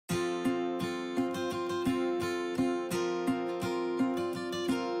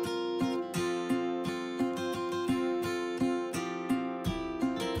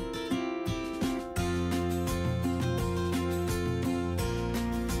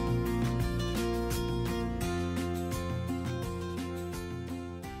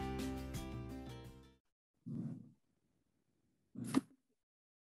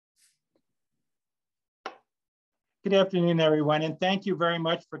Good afternoon, everyone, and thank you very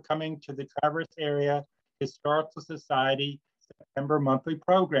much for coming to the Traverse Area Historical Society September monthly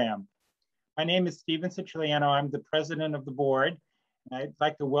program. My name is Siciliano. I'm the president of the board. And I'd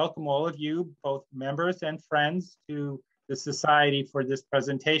like to welcome all of you, both members and friends, to the Society for this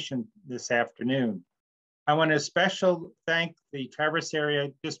presentation this afternoon. I want to especially thank the Traverse Area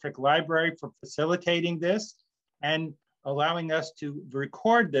District Library for facilitating this and allowing us to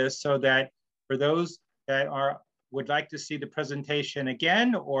record this so that for those that would like to see the presentation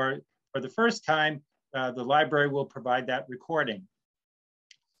again or for the first time, the library will provide that recording.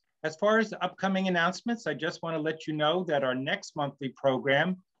 As far as the upcoming announcements, I just want to let you know that our next monthly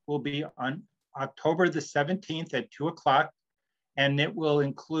program will be on October the 17th at 2 o'clock, and it will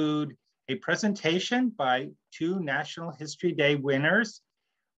include a presentation by two National History Day winners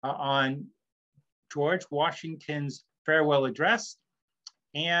on George Washington's farewell address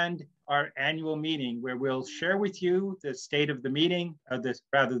and our annual meeting, where we'll share with you the state of the meeting, the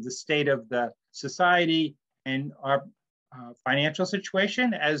state of the society and our financial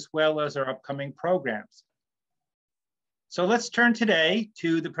situation, as well as our upcoming programs. So let's turn today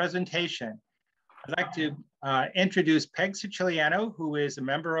to the presentation. I'd like to introduce Peg Siciliano, who is a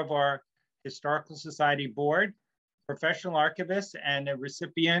member of our Historical Society board, professional archivist, and a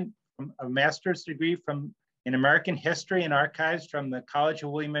recipient of a master's degree in American History and Archives from the College of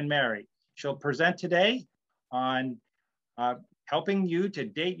William and Mary. She'll present today on helping you to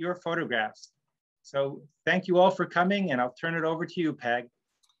date your photographs. So thank you all for coming, and I'll turn it over to you, Peg.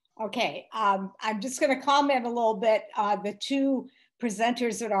 Okay, I'm just going to comment a little bit. The two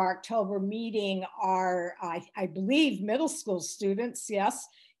presenters at our October meeting are, I believe, middle school students, yes,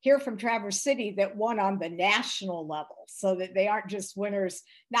 here from Traverse City that won on the national level, so that they aren't just winners.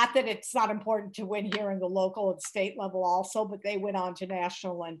 Not that it's not important to win here in the local and state level also, but they went on to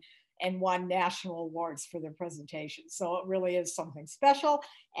national and won national awards for their presentation. So it really is something special.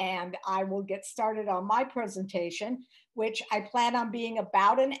 And I will get started on my presentation, which I plan on being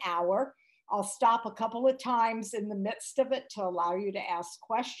about an hour. I'll stop a couple of times in the midst of it to allow you to ask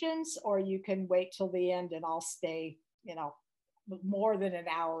questions, or you can wait till the end and I'll stay, more than an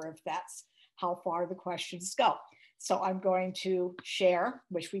hour if that's how far the questions go. So I'm going to share,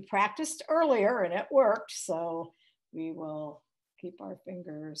 which we practiced earlier and it worked. So we will keep our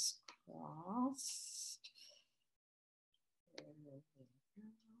fingers crossed.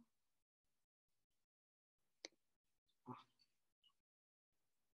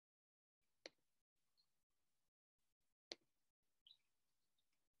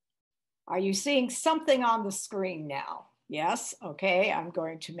 Are you seeing something on the screen now? Yes, okay, I'm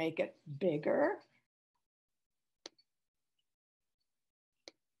going to make it bigger.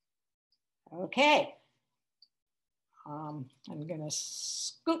 Okay, I'm gonna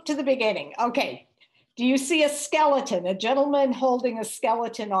scoot to the beginning. Okay, do you see a skeleton, a gentleman holding a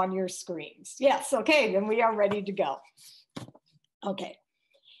skeleton on your screens? Yes, okay, then we are ready to go. Okay,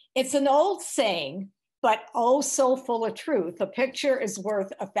 it's an old saying, but oh so full of truth, a picture is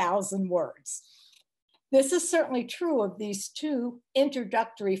worth 1,000 words. This is certainly true of these two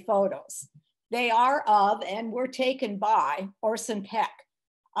introductory photos. They are of and were taken by Orson Peck,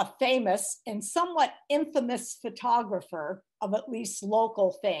 a famous and somewhat infamous photographer of at least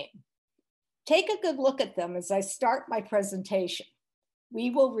local fame. Take a good look at them as I start my presentation. We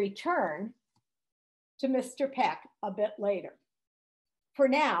will return to Mr. Peck a bit later. For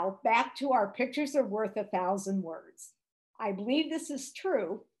now, back to our pictures are worth 1,000 words. I believe this is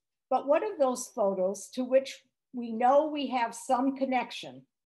true, but what of those photos to which we know we have some connection,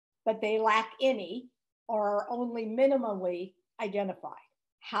 but they lack any or are only minimally identified?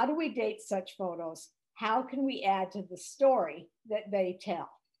 How do we date such photos? How can we add to the story that they tell?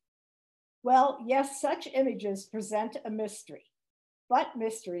 Well, yes, such images present a mystery, but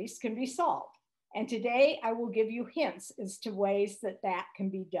mysteries can be solved. And today I will give you hints as to ways that that can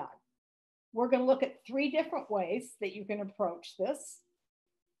be done. We're going to look at 3 different ways that you can approach this.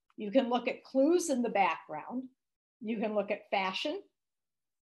 You can look at clues in the background. You can look at fashion.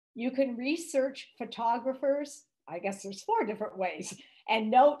 You can research photographers. I guess there's 4 different ways,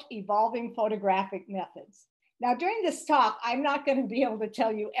 and note evolving photographic methods. Now, during this talk, I'm not going to be able to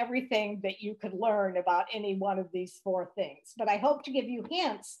tell you everything that you could learn about any one of these 4 things, but I hope to give you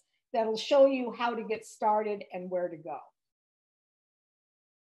hints that'll show you how to get started and where to go.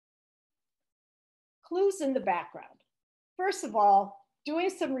 Clues in the background. First of all, doing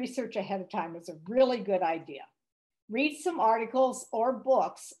some research ahead of time is a really good idea. Read some articles or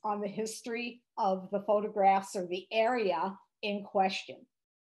books on the history of the photographs or the area in question.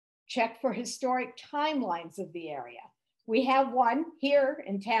 Check for historic timelines of the area. We have one here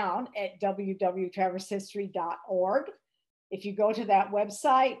in town at www.traversehistory.org. If you go to that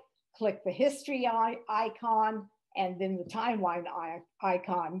website, click the history icon and then the timeline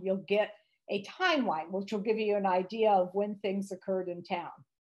icon, you'll get a timeline, which will give you an idea of when things occurred in town.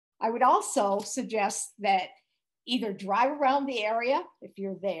 I would also suggest that either drive around the area if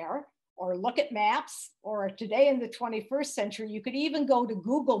you're there, or look at maps, or today in the 21st century, you could even go to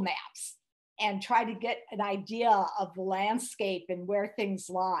Google Maps and try to get an idea of the landscape and where things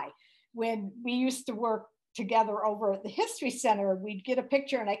lie. When we used to work together over at the History Center, we'd get a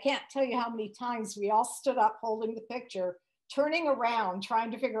picture, and I can't tell you how many times we all stood up holding the picture, turning around, trying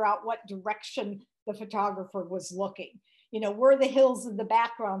to figure out what direction the photographer was looking. You know, were the hills in the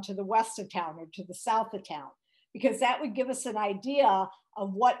background to the west of town or to the south of town? Because that would give us an idea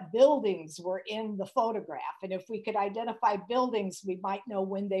of what buildings were in the photograph. And if we could identify buildings, we might know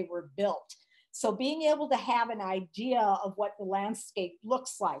when they were built. So being able to have an idea of what the landscape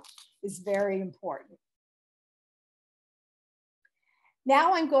looks like is very important.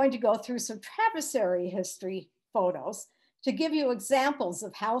 Now I'm going to go through some Traverse area history photos to give you examples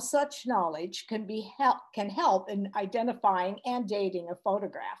of how such knowledge can help in identifying and dating a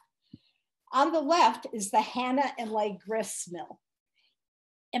photograph. On the left is the Hannah and Leigh grist mill.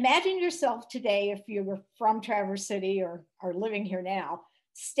 Imagine yourself today, if you were from Traverse City or are living here now,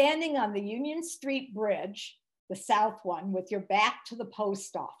 standing on the Union Street Bridge, the south one, with your back to the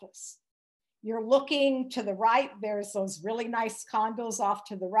post office. You're looking to the right, there's those really nice condos off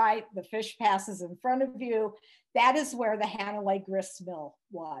to the right, the fish passes in front of you. That is where the Hannah Leigh grist mill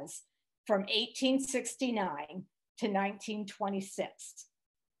was from 1869 to 1926.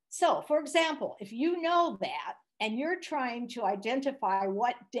 So for example, if you know that and you're trying to identify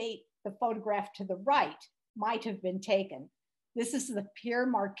what date the photograph to the right might have been taken, this is the Pere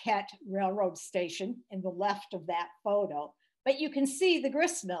Marquette Railroad Station in the left of that photo, but you can see the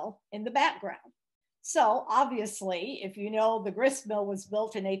grist mill in the background. So obviously, if you know the grist mill was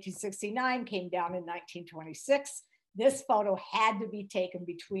built in 1869, came down in 1926, this photo had to be taken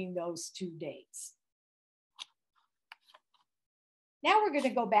between those two dates. Now we're going to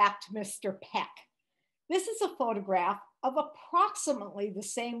go back to Mr. Peck. This is a photograph of approximately the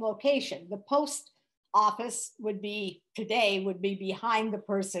same location. The post office would be behind the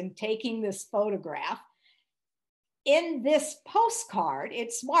person taking this photograph. In this postcard,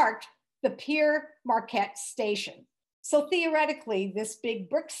 it's marked the Pere Marquette Station. So theoretically, this big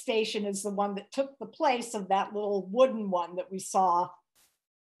brick station is the one that took the place of that little wooden one that we saw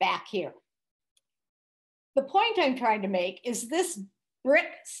back here. The point I'm trying to make is this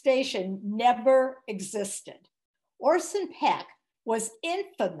brick station never existed. Orson Peck was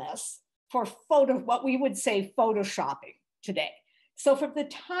infamous for what we would say photoshopping today. So from the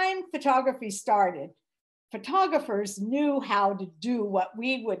time photography started, photographers knew how to do what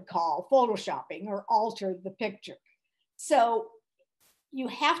we would call photoshopping or alter the picture. So you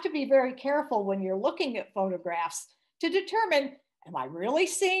have to be very careful when you're looking at photographs to determine, am I really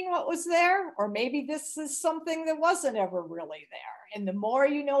seeing what was there? Or maybe this is something that wasn't ever really there. And the more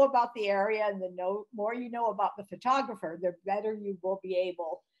you know about the area and the more you know about the photographer, the better you will be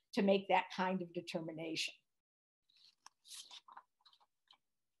able to make that kind of determination.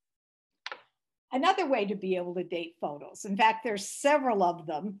 Another way to be able to date photos, in fact, there's several of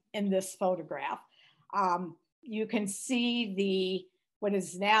them in this photograph. You can see what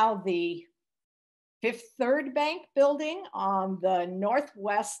is now the Fifth Third Bank building on the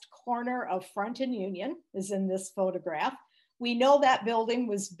northwest corner of Front and Union is in this photograph. We know that building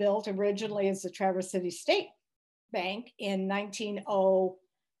was built originally as the Traverse City State Bank in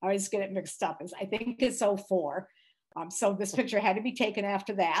I always get it mixed up, I think it's 04. So this picture had to be taken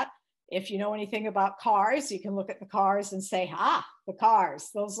after that. If you know anything about cars, you can look at the cars and say, the cars,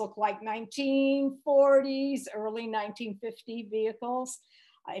 those look like 1940s, early 1950 vehicles.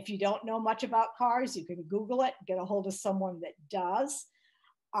 If you don't know much about cars, you can Google it, get a hold of someone that does.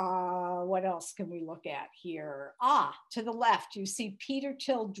 What else can we look at here? To the left, you see Peter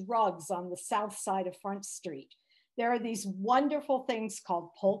Till Drugs on the south side of Front Street. There are these wonderful things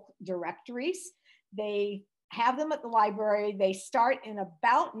called Polk directories. They have them at the library. They start in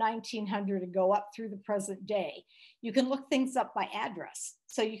about 1900 and go up through the present day. You can look things up by address.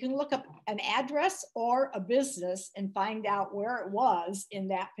 So you can look up an address or a business and find out where it was in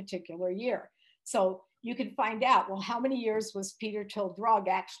that particular year. So you can find out, well, how many years was Peter Till Drug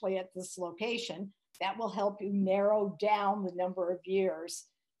actually at this location? That will help you narrow down the number of years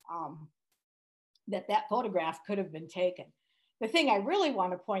that photograph could have been taken. The thing I really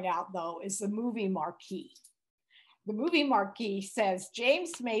want to point out, though, is the movie marquee. The movie marquee says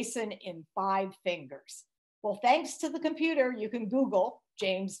James Mason in 5 fingers. Well, thanks to the computer, you can Google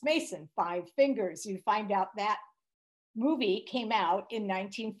James Mason, Five Fingers. You find out that movie came out in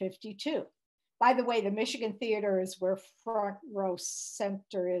 1952. By the way, the Michigan Theater is where Front Row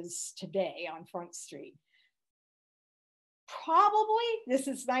Center is today on Front Street. Probably this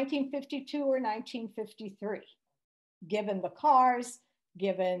is 1952 or 1953, given the cars,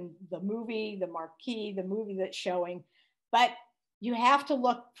 given the movie, the marquee, the movie that's showing. But you have to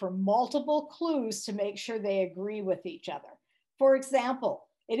look for multiple clues to make sure they agree with each other. For example,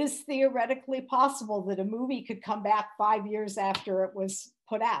 it is theoretically possible that a movie could come back 5 years after it was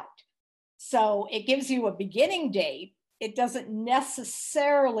put out. So it gives you a beginning date. It doesn't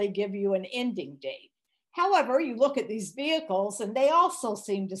necessarily give you an ending date. However, you look at these vehicles and they also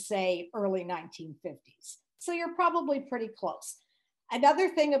seem to say early 1950s. So you're probably pretty close. Another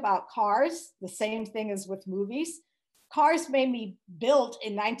thing about cars, the same thing as with movies, cars may be built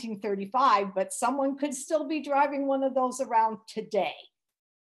in 1935, but someone could still be driving one of those around today.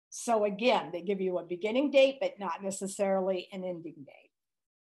 So again, they give you a beginning date, but not necessarily an ending date.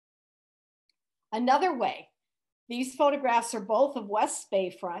 Another way, these photographs are both of West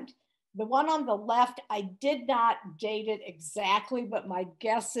Bayfront. The one on the left, I did not date it exactly, but my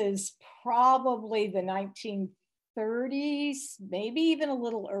guess is probably the 1930s, maybe even a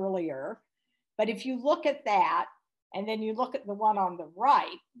little earlier. But if you look at that, and then you look at the one on the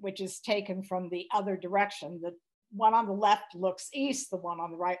right, which is taken from the other direction, the one on the left looks east, the one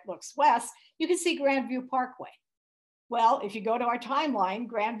on the right looks west, you can see Grandview Parkway. Well, if you go to our timeline,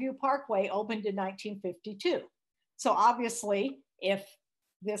 Grandview Parkway opened in 1952. So obviously, if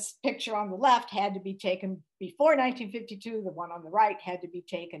this picture on the left had to be taken before 1952, the one on the right had to be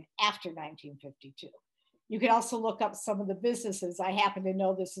taken after 1952. You can also look up some of the businesses. I happen to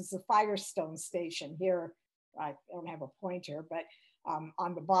know this is the Firestone station here. I don't have a pointer, but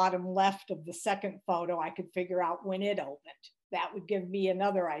on the bottom left of the second photo, I could figure out when it opened. That would give me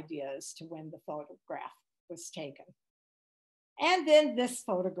another idea as to when the photograph was taken. And then this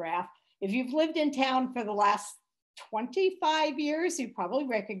photograph, if you've lived in town for the last 25 years, you probably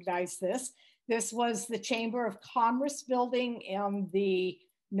recognize this. This was the Chamber of Commerce building in the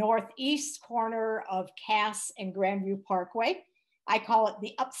northeast corner of Cass and Grandview Parkway. I call it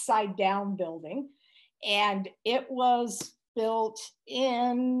the upside down building. And it was built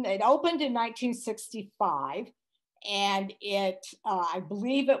it opened in 1965. And I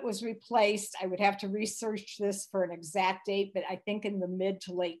believe it was replaced. I would have to research this for an exact date, but I think in the mid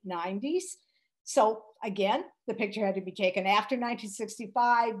to late 90s. So again, the picture had to be taken after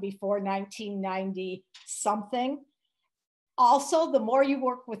 1965, before 1990 something. Also, the more you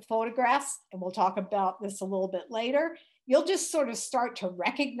work with photographs, and we'll talk about this a little bit later, you'll just sort of start to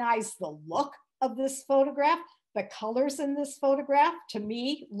recognize the look of this photograph. The colors in this photograph, to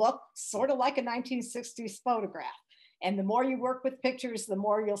me, look sort of like a 1960s photograph. And the more you work with pictures, the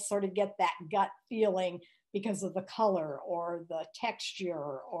more you'll sort of get that gut feeling because of the color or the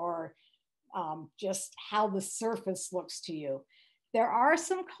texture or just how the surface looks to you. There are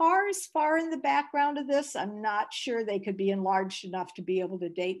some cars far in the background of this. I'm not sure they could be enlarged enough to be able to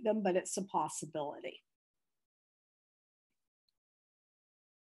date them, but it's a possibility.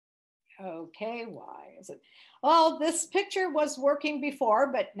 Okay, why is it? Well, this picture was working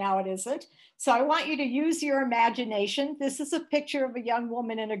before, but now it isn't. So I want you to use your imagination. This is a picture of a young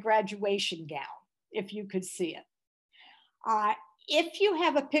woman in a graduation gown, if you could see it. If you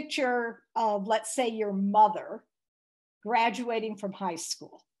have a picture of, let's say, your mother graduating from high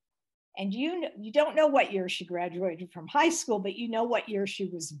school, and you don't know what year she graduated from high school, but you know what year she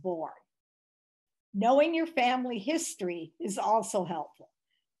was born. Knowing your family history is also helpful.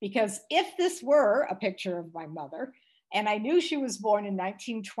 Because if this were a picture of my mother, and I knew she was born in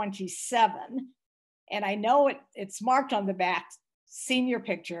 1927, and I know it's marked on the back, senior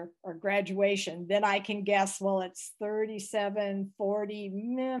picture or graduation, then I can guess, well, it's 37,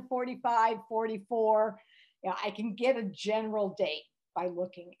 40, 45, 44. Yeah, I can get a general date by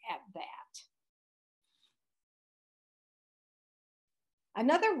looking at that.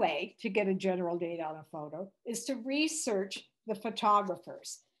 Another way to get a general date on a photo is to research the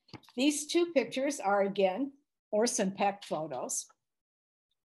photographers. These two pictures are, again, Orson Peck photos.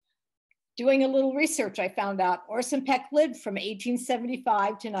 Doing a little research, I found out Orson Peck lived from 1875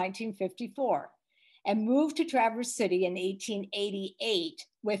 to 1954 and moved to Traverse City in 1888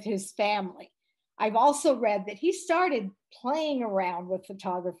 with his family. I've also read that he started playing around with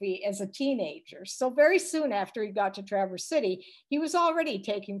photography as a teenager. So very soon after he got to Traverse City, he was already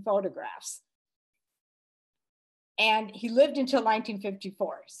taking photographs. And he lived until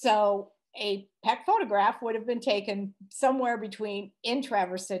 1954. So a Peck photograph would have been taken somewhere in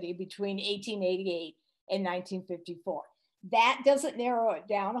Traverse City between 1888 in 1954. That doesn't narrow it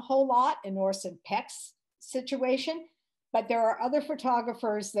down a whole lot in Orson Peck's situation, but there are other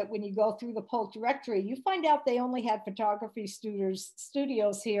photographers that when you go through the Polk directory, you find out they only had photography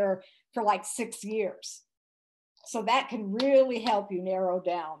studios here for like 6 years. So that can really help you narrow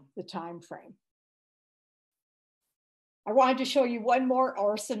down the time frame. I wanted to show you one more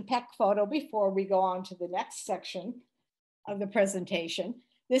Orson Peck photo before we go on to the next section of the presentation.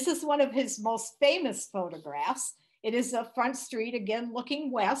 This is one of his most famous photographs. It is a front street, again,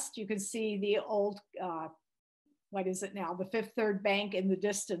 looking west. You can see the old, what is it now? The Fifth Third Bank in the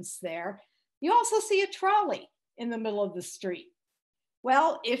distance there. You also see a trolley in the middle of the street.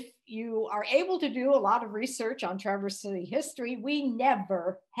 Well, if you are able to do a lot of research on Traverse City history, we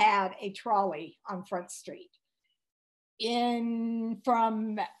never had a trolley on Front Street.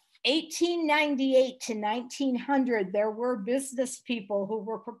 From 1898 to 1900, there were business people who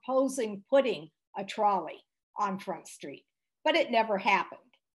were proposing putting a trolley on Front Street, but it never happened.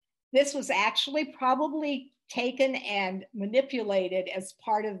 This was actually probably taken and manipulated as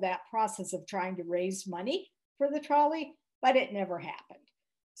part of that process of trying to raise money for the trolley, but it never happened.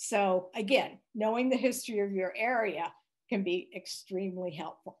 So again, knowing the history of your area can be extremely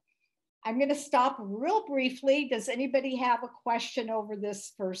helpful. I'm going to stop real briefly. Does anybody have a question over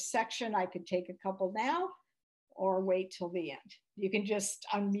this first section? I could take a couple now or wait till the end. You can just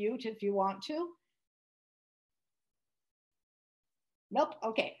unmute if you want to. Nope.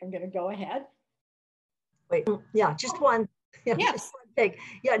 Okay, I'm going to go ahead. Wait, yeah, just one. Yeah, yes. Just one thing.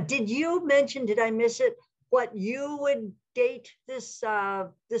 Yeah, did you mention, did I miss it, what you would date this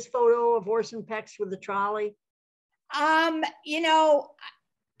this photo of Orson Peck's with the trolley? You know,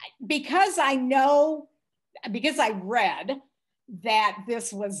 because I read that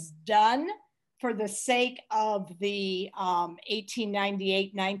this was done for the sake of the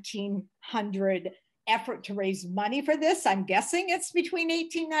 1898-1900 effort to raise money for this, I'm guessing it's between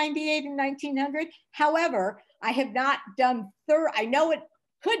 1898 and 1900. However, I have not done I know it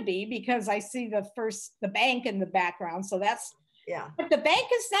could be because I see the bank in the background. So that's, yeah. But the bank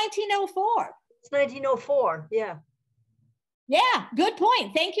is 1904. It's 1904, yeah. Yeah, good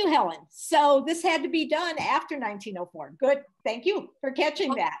point. Thank you, Helen. So this had to be done after 1904. Good. Thank you for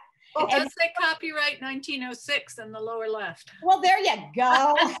catching that. It does say copyright 1906 in the lower left. Well, there you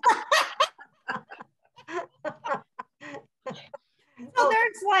go. So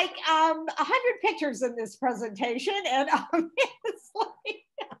there's like 100 pictures in this presentation, and it's like,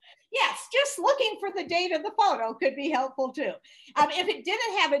 yes, just looking for the date of the photo could be helpful too. If it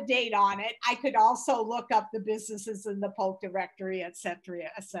didn't have a date on it, I could also look up the businesses in the Polk directory, et cetera,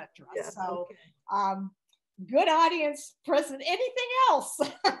 et cetera. Yeah, so okay. Good audience present. Anything else?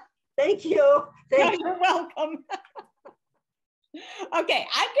 Thank you. Thank you. You're welcome. Okay,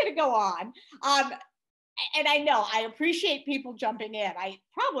 I'm going to go on. And I know I appreciate people jumping in. I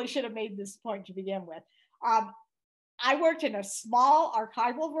probably should have made this point to begin with. I worked in a small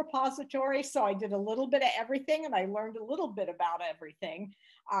archival repository, so I did a little bit of everything and I learned a little bit about everything.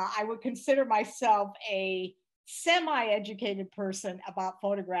 I would consider myself a semi-educated person about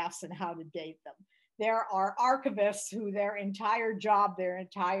photographs and how to date them. There are archivists who their entire job, their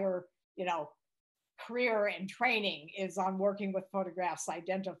entire, career and training is on working with photographs,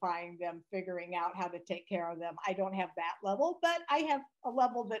 identifying them, figuring out how to take care of them. I don't have that level, but I have a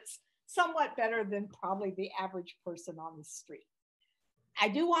level that's somewhat better than probably the average person on the street. I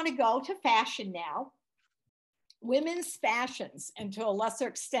do want to go to fashion now. Women's fashions, and to a lesser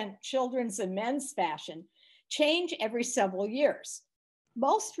extent, children's and men's fashion, change every several years.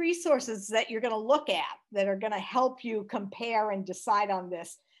 Most resources that you're going to look at that are going to help you compare and decide on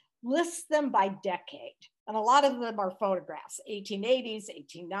this list them by decade. And a lot of them are photographs, 1880s,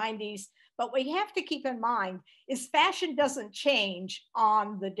 1890s. But what you have to keep in mind is fashion doesn't change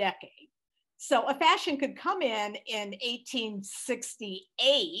on the decade. So a fashion could come in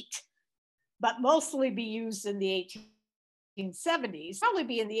 1868, but mostly be used in the 1870s, probably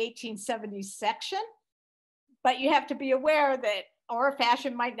be in the 1870s section. But you have to be aware that, or a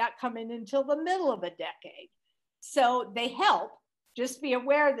fashion might not come in until the middle of a decade. So they help. Just be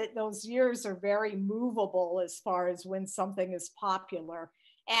aware that those years are very movable as far as when something is popular.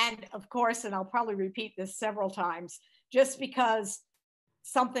 And of course, and I'll probably repeat this several times, just because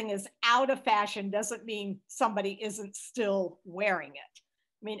something is out of fashion doesn't mean somebody isn't still wearing it.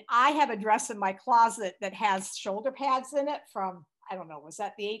 I mean, I have a dress in my closet that has shoulder pads in it from, I don't know, was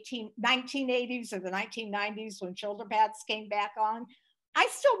that the 1980s or the 1990s when shoulder pads came back on? I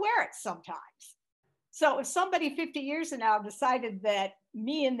still wear it sometimes. So if somebody 50 years from now decided that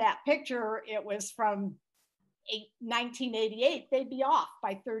me in that picture, it was from 1988, they'd be off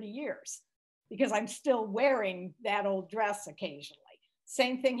by 30 years. because I'm still wearing that old dress occasionally.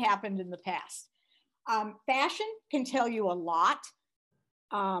 Same thing happened in the past. Fashion can tell you a lot.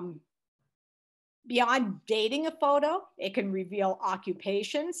 Beyond dating a photo, it can reveal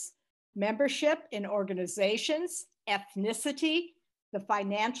occupations, membership in organizations, ethnicity, the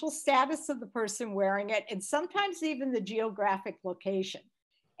financial status of the person wearing it, and sometimes even the geographic location.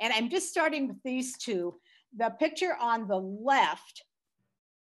 And I'm just starting with these two. The picture on the left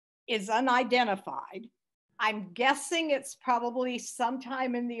is unidentified. I'm guessing it's probably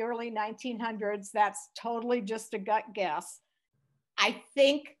sometime in the early 1900s. That's totally just a gut guess. I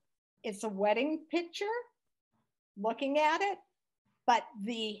think it's a wedding picture, looking at it, but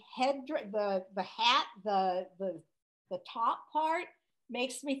the head, the hat, the top part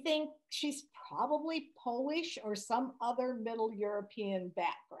makes me think she's probably Polish or some other Middle European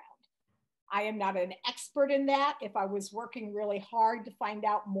background. I am not an expert in that. If I was working really hard to find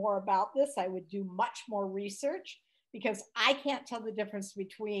out more about this, I would do much more research, because I can't tell the difference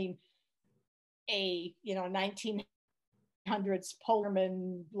between a 1900s Polish,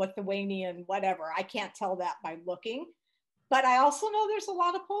 Lithuanian, whatever. I can't tell that by looking. But I also know there's a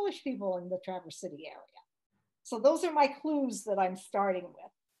lot of Polish people in the Traverse City area. So those are my clues that I'm starting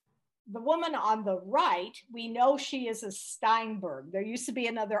with. The woman on the right, we know she is a Steinberg. There used to be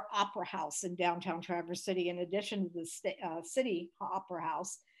another opera house in downtown Traverse City in addition to the city opera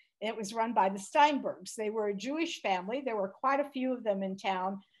house. And it was run by the Steinbergs. They were a Jewish family. There were quite a few of them in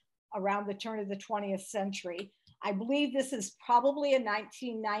town around the turn of the 20th century. I believe this is probably a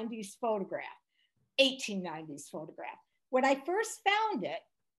 1990s photograph, 1890s photograph. When I first found it,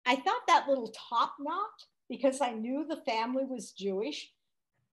 I thought that little top knot, because I knew the family was Jewish.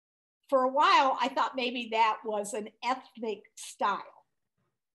 For a while, I thought maybe that was an ethnic style.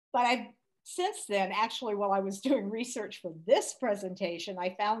 But since then, actually, while I was doing research for this presentation,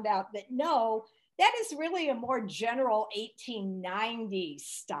 I found out that no, that is really a more general 1890s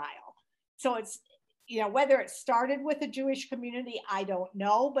style. So it's, whether it started with a Jewish community, I don't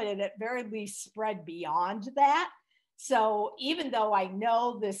know, but it at very least spread beyond that. So even though I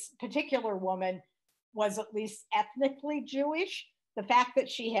know this particular woman was at least ethnically Jewish, the fact that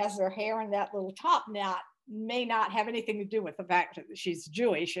she has her hair in that little top knot may not have anything to do with the fact that she's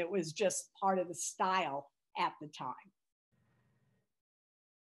Jewish. It was just part of the style at the time.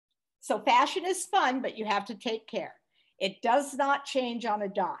 So fashion is fun, but you have to take care. It does not change on a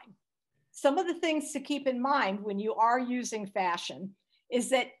dime. Some of the things to keep in mind when you are using fashion is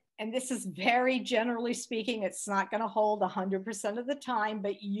that, and this is very generally speaking, it's not going to hold 100% of the time,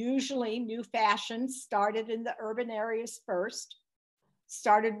 but usually new fashion started in the urban areas first,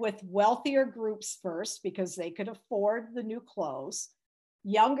 started with wealthier groups first because they could afford the new clothes.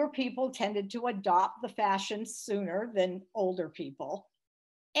 Younger people tended to adopt the fashion sooner than older people.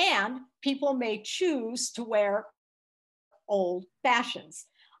 And people may choose to wear old fashions.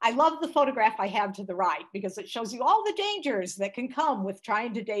 I love the photograph I have to the right because it shows you all the dangers that can come with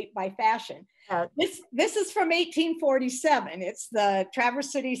trying to date by fashion. This is from 1847. It's the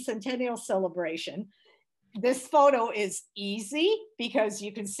Traverse City Centennial Celebration. This photo is easy because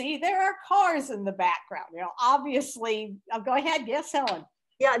you can see there are cars in the background. Obviously, I'll go ahead. Yes, Helen.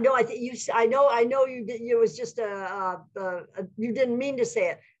 Yeah, no, I think I know you did. It was just you didn't mean to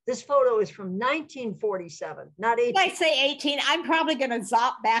say it. This photo is from 1947, not 18. I say 18. I'm probably going to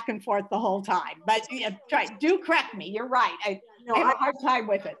zop back and forth the whole time, but do correct me. You're right. I have a hard time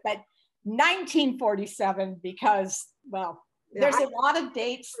with it, but 1947 because, well, there's a lot of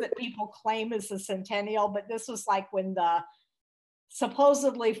dates that people claim as a centennial, but this was like when the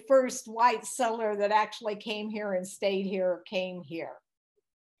supposedly first white settler that actually came here and stayed here came here.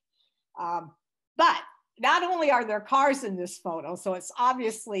 But not only are there cars in this photo, so it's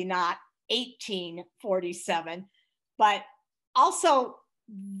obviously not 1847, but also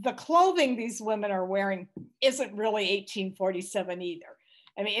the clothing these women are wearing isn't really 1847 either.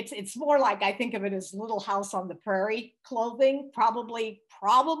 I mean, it's more like, I think of it as Little House on the Prairie clothing, probably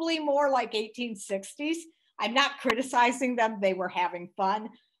more like 1860s. I'm not criticizing them. They were having fun.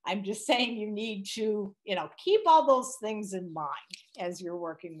 I'm just saying you need to, keep all those things in mind as you're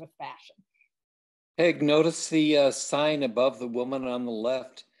working with fashion. Peg, notice the sign above the woman on the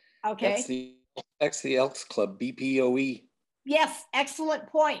left. Okay. That's the Elks Club, BPOE. Yes, excellent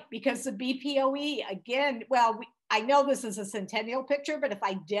point, because the BPOE, again, well, I know this is a centennial picture, but if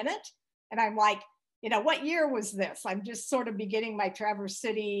I didn't, and I'm like, what year was this? I'm just sort of beginning my Traverse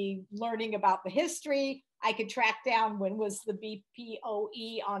City learning about the history. I could track down when was the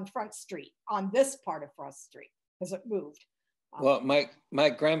BPOE on Front Street, on this part of Front Street, because it moved. Well, my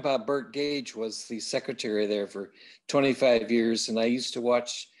grandpa, Bert Gage, was the secretary there for 25 years, and I used to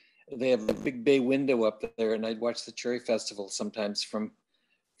watch They have a big bay window up there, and I'd watch the Cherry Festival sometimes from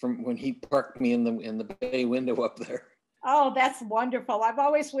when he parked me in the bay window up there. Oh, that's wonderful. I've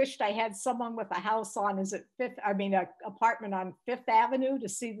always wished I had someone with a house on, is it Fifth? I mean, an apartment on Fifth Avenue to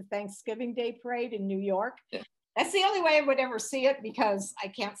see the Thanksgiving Day parade in New York. Yeah. That's the only way I would ever see it because I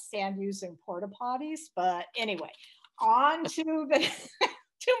can't stand using porta potties. But anyway, on to the,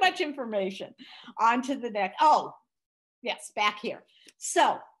 too much information. On to the next. Oh, yes, back here.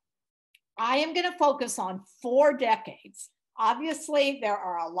 So I am going to focus on 4 decades. Obviously, there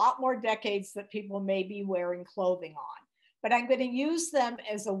are a lot more decades that people may be wearing clothing on, but I'm going to use them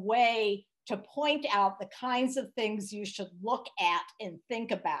as a way to point out the kinds of things you should look at and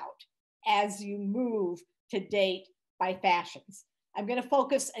think about as you move to date by fashions. I'm going to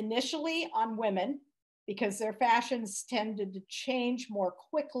focus initially on women because their fashions tended to change more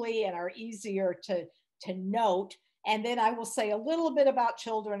quickly and are easier to note. And then I will say a little bit about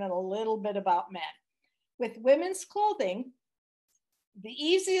children and a little bit about men. With women's clothing, the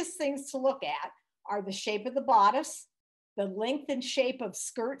easiest things to look at are the shape of the bodice, the length and shape of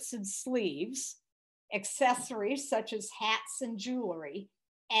skirts and sleeves, accessories such as hats and jewelry,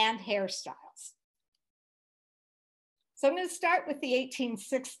 and hairstyles. So I'm going to start with the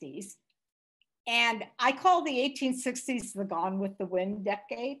 1860s. And I call the 1860s the Gone with the Wind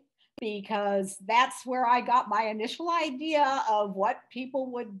decade because that's where I got my initial idea of what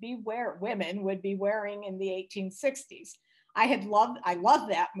people would be women would be wearing in the 1860s. I love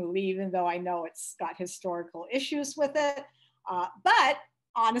that movie, even though I know it's got historical issues with it. But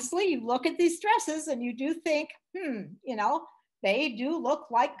honestly, you look at these dresses and you do think, you know, they do look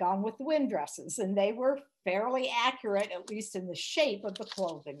like Gone with the Wind dresses, and they were fairly accurate, at least in the shape of the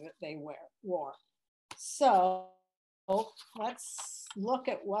clothing that they wore. So let's look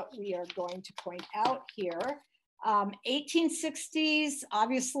at what we are going to point out here. 1860s,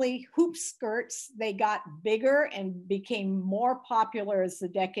 obviously hoop skirts, they got bigger and became more popular as the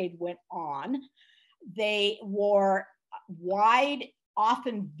decade went on. They wore wide,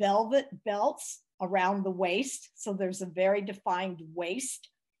 often velvet belts around the waist. So there's a very defined waist.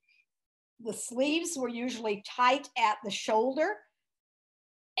 The sleeves were usually tight at the shoulder,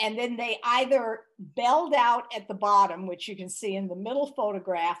 and then they either belled out at the bottom, which you can see in the middle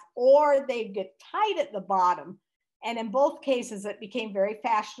photograph, or they get tight at the bottom. And in both cases, it became very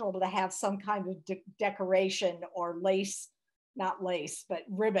fashionable to have some kind of decoration or lace, not lace, but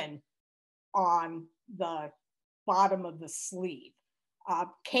ribbon on the bottom of the sleeve.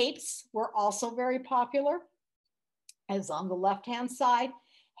 Capes were also very popular, as on the left-hand side.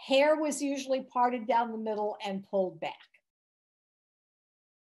 Hair was usually parted down the middle and pulled back.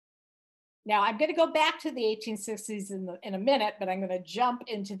 Now, I'm going to go back to the 1860s in a minute, but I'm going to jump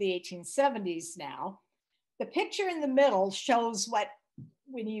into the 1870s now. The picture in the middle shows what,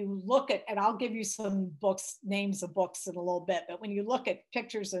 when you look at, and I'll give you some books, names of books in a little bit, but when you look at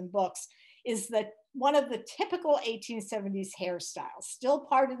pictures and books, is that one of the typical 1870s hairstyles, still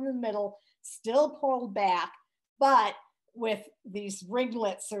parted in the middle, still pulled back, but with these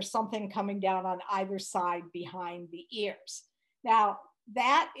ringlets or something coming down on either side behind the ears. Now,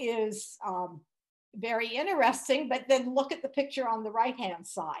 that is very interesting, but then look at the picture on the right-hand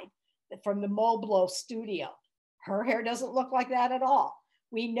side from the Moblo studio. Her hair doesn't look like that at all.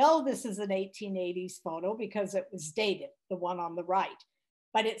 We know this is an 1880s photo because it was dated, the one on the right,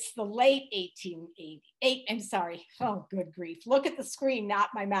 but it's the late 1880s. I'm sorry, oh, good grief. Look at the screen, not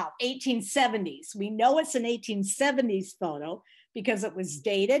my mouth. 1870s. We know it's an 1870s photo because it was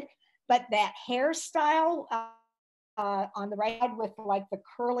dated, but that hairstyle on the right with like the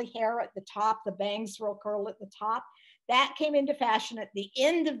curly hair at the top, the bangs real curl at the top, that came into fashion at the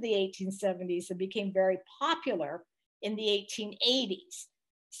end of the 1870s and became very popular in the 1880s.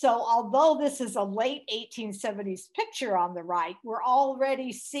 So although this is a late 1870s picture on the right, we're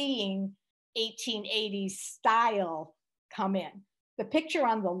already seeing 1880s style come in. The picture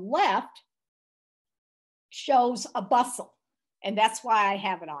on the left shows a bustle, and that's why I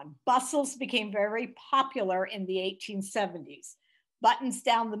have it on. Bustles became very popular in the 1870s. Buttons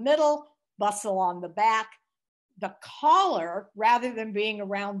down the middle, bustle on the back. The collar, rather than being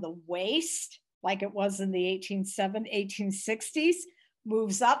around the waist, like it was in the 1860s,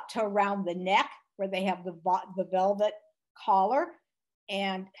 moves up to around the neck where they have the velvet collar.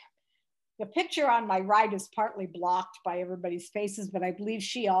 And the picture on my right is partly blocked by everybody's faces, but I believe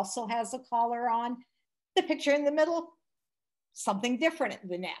she also has a collar on. The picture in the middle, something different at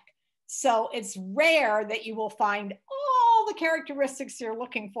the neck. So it's rare that you will find all the characteristics you're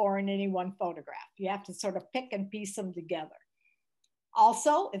looking for in any one photograph. You have to sort of pick and piece them together.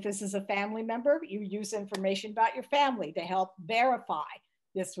 Also, if this is a family member, you use information about your family to help verify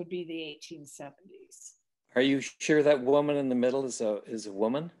this would be the 1870s. Are you sure that woman in the middle is a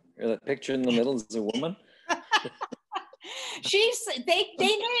woman? Or that picture in the middle is a woman? They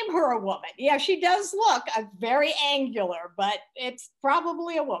name her a woman. Yeah, she does look very angular, but it's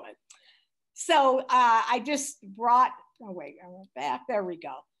probably a woman. So I just brought, oh wait, I went back, there we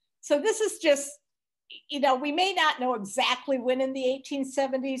go. So this is just, you know, we may not know exactly when in the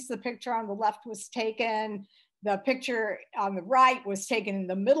 1870s the picture on the left was taken. The picture on the right was taken in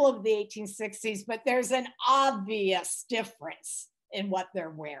the middle of the 1860s, but there's an obvious difference in what they're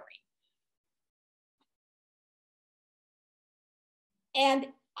wearing. And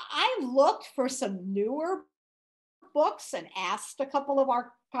I looked for some newer books and asked a couple of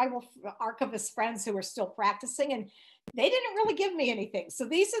archivist friends who are still practicing, and they didn't really give me anything. So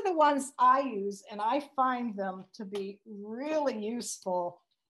these are the ones I use, and I find them to be really useful.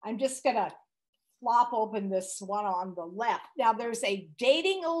 I'm just gonna flop open this one on the left. Now there's a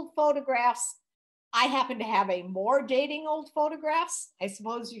dating old photographs. I happen to have a more dating old photographs. I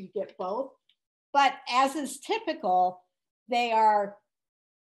suppose you get both, but as is typical, they are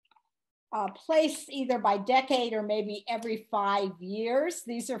placed either by decade or maybe every 5 years.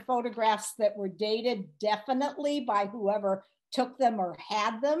 These are photographs that were dated definitely by whoever took them or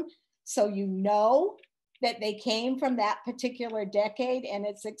had them. So you know that they came from that particular decade, and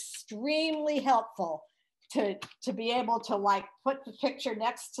it's extremely helpful to be able to like put the picture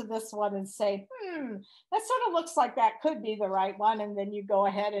next to this one and say, that sort of looks like that could be the right one. And then you go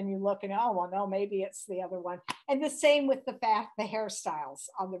ahead and you look and, oh, well, no, maybe it's the other one. And the same with the hairstyles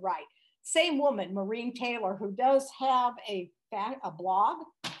on the right. Same woman, Maureen Taylor, who does have a blog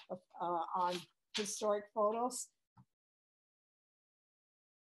on historic photos.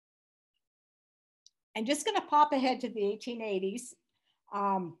 I'm just going to pop ahead to the 1880s.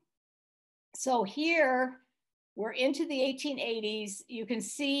 So here we're into the 1880s. You can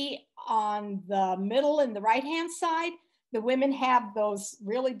see on the middle and the right-hand side, the women have those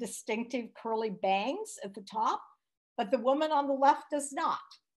really distinctive curly bangs at the top, but the woman on the left does not.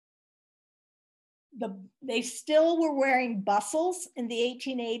 They still were wearing bustles in the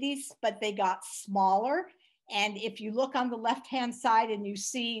 1880s, but they got smaller. And if you look on the left-hand side and you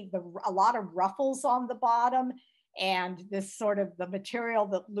see a lot of ruffles on the bottom and this sort of the material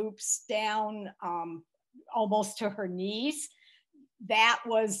that loops down almost to her knees, that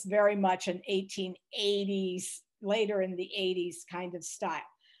was very much an 1880s, later in the 80s kind of style.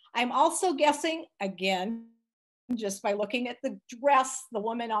 I'm also guessing, again, just by looking at the dress, the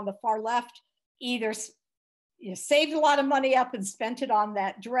woman on the far left either saved a lot of money up and spent it on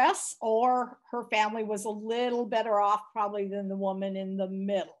that dress, or her family was a little better off probably than the woman in the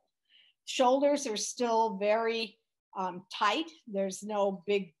middle. Shoulders are still very tight. There's no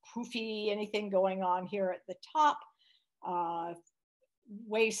big poofy anything going on here at the top.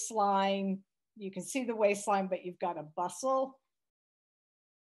 Waistline, you can see the waistline, but you've got a bustle.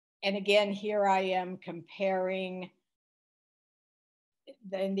 And again, here I am comparing.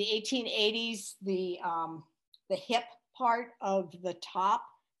 In the 1880s, the hip part of the top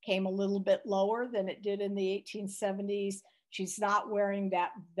came a little bit lower than it did in the 1870s. She's not wearing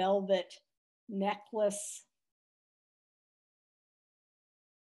that velvet necklace.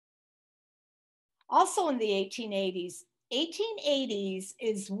 Also in the 1880s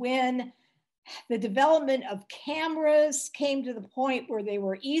is when the development of cameras came to the point where they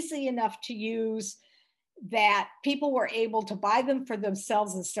were easy enough to use that people were able to buy them for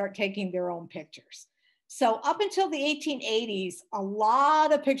themselves and start taking their own pictures. So up until the 1880s, a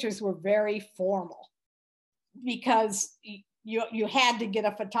lot of pictures were very formal because you had to get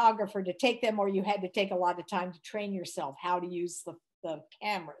a photographer to take them, or you had to take a lot of time to train yourself how to use the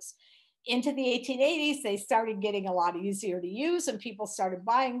cameras. Into the 1880s, they started getting a lot easier to use, and people started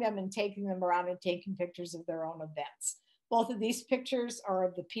buying them and taking them around and taking pictures of their own events. Both of these pictures are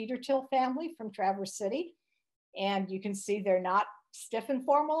of the Petertil family from Traverse City. And you can see they're not stiff and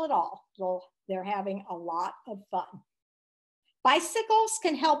formal at all. They're having a lot of fun. Bicycles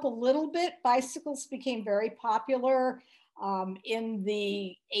can help a little bit. Bicycles became very popular in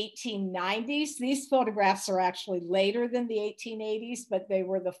the 1890s. These photographs are actually later than the 1880s, but they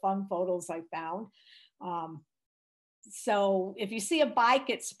were the fun photos I found. So if you see a bike,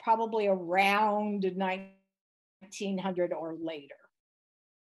 it's probably around 1900 or later.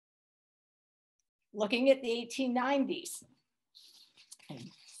 Looking at the 1890s, and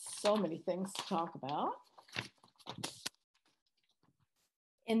so many things to talk about.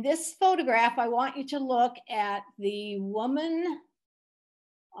 In this photograph, I want you to look at the woman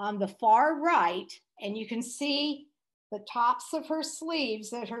on the far right, and you can see the tops of her sleeves,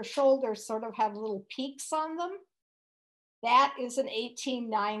 that her shoulders sort of have little peaks on them. That is an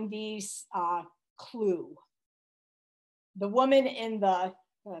 1890s clue. The woman in the,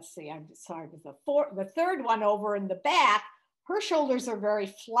 let's see, I'm sorry, the third one over in the back, her shoulders are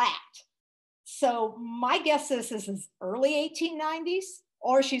very flat. So my guess is this is early 1890s,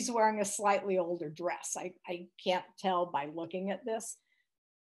 or she's wearing a slightly older dress. I can't tell by looking at this.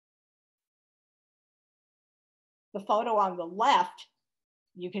 The photo on the left,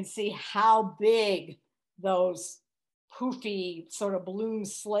 you can see how big those poofy sort of balloon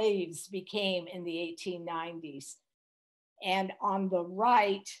slaves became in the 1890s. And on the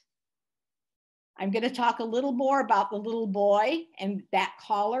right, I'm going to talk a little more about the little boy, and that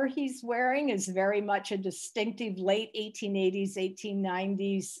collar he's wearing is very much a distinctive late 1880s,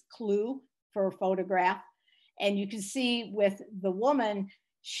 1890s clue for a photograph. And you can see with the woman,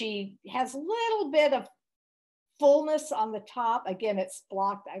 she has a little bit of fullness on the top. Again, it's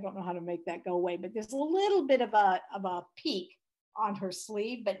blocked. I don't know how to make that go away, but there's a little bit of a peak on her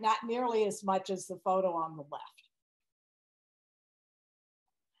sleeve, but not nearly as much as the photo on the left.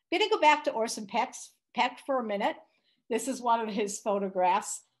 I'm going to go back to Orson Peck for a minute. This is one of his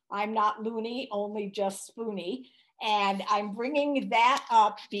photographs. I'm not loony, only just spoony. And I'm bringing that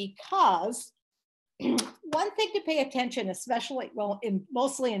up because one thing to pay attention, especially, well,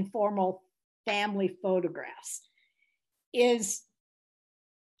 mostly in formal family photographs, is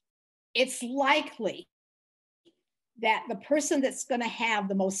it's likely that the person that's going to have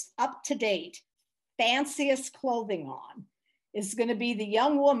the most up-to-date, fanciest clothing on is going to be the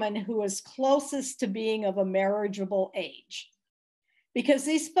young woman who is closest to being of a marriageable age. Because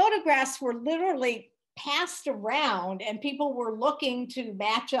these photographs were literally passed around and people were looking to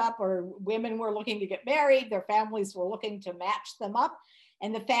match up, or women were looking to get married, their families were looking to match them up,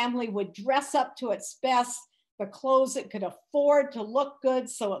 and the family would dress up to its best, the clothes it could afford to look good,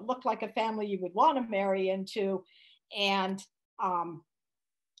 so it looked like a family you would want to marry into. And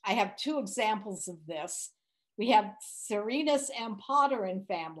I have two examples of this. We have Serenus and Potter and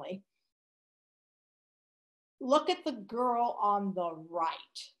family. Look at the girl on the right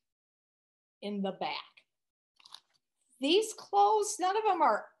in the back. These clothes, none of them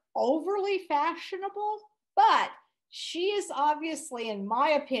are overly fashionable, but she is obviously, in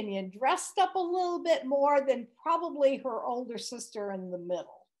my opinion, dressed up a little bit more than probably her older sister in the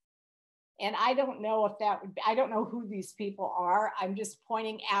middle. And I don't know if that would be, I don't know who these people are. I'm just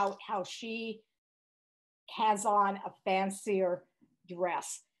pointing out how she has on a fancier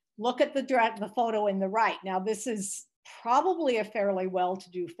dress. Look at the photo in the right. Now, this is probably a fairly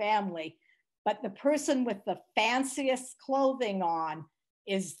well-to-do family, but the person with the fanciest clothing on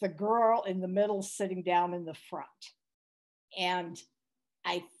is the girl in the middle sitting down in the front. And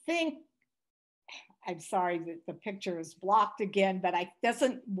I think, I'm sorry that the picture is blocked again, but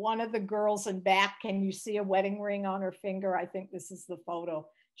doesn't one of the girls in back, can you see a wedding ring on her finger? I think this is the photo.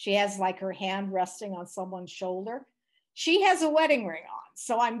 She has like her hand resting on someone's shoulder. She has a wedding ring on.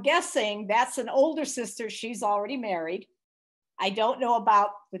 So I'm guessing that's an older sister. She's already married. I don't know about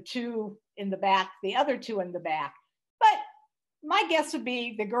the two in the back, the other two in the back, but my guess would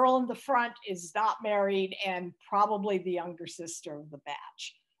be the girl in the front is not married and probably the younger sister of the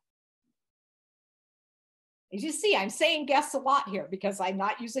batch. As you see, I'm saying guess a lot here because I'm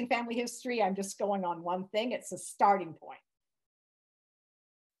not using family history. I'm just going on one thing. It's a starting point.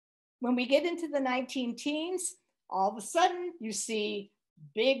 When we get into the 19-teens, all of a sudden you see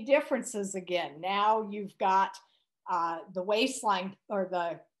big differences again. Now you've got the waistline, or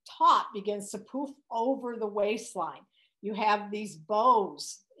the top begins to poof over the waistline. You have these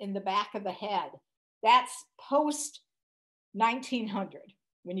bows in the back of the head. That's post 1900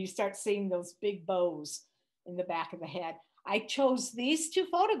 when you start seeing those big bows in the back of the head. I chose these two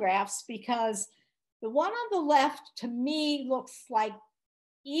photographs because the one on the left to me looks like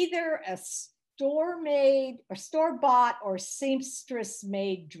either a store-made or store-bought or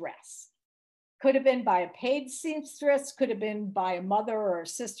seamstress-made dress. Could have been by a paid seamstress, could have been by a mother or a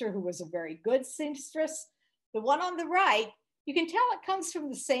sister who was a very good seamstress. The one on the right, you can tell it comes from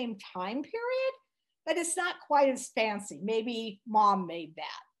the same time period, but it's not quite as fancy. Maybe mom made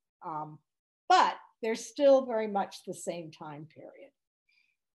that, but they're still very much the same time period.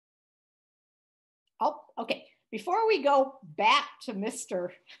 Oh, okay. Before we go back to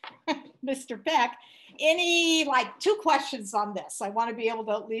Mr. Peck, any two questions on this? I want to be able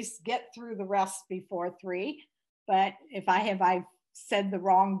to at least get through the rest before 3, but if I said the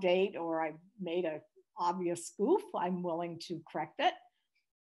wrong date or I made an obvious spoof, I'm willing to correct it.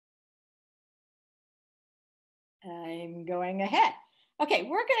 I'm going ahead. Okay,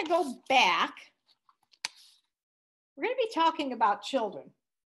 we're going to go back. We're going to be talking about children.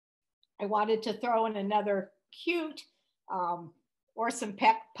 I wanted to throw in another cute Orson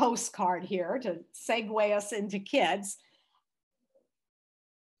Peck postcard here to segue us into kids.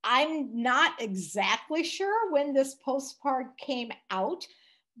 I'm not exactly sure when this postcard came out,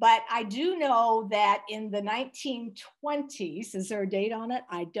 but I do know that in the 1920s, is there a date on it?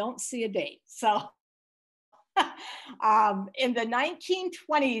 I don't see a date. So in the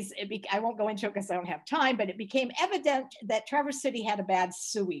 1920s, I won't go into it because I don't have time, but it became evident that Traverse City had a bad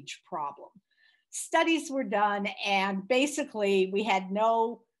sewage problem. Studies were done, and basically we had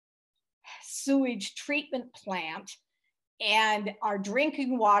no sewage treatment plant, and our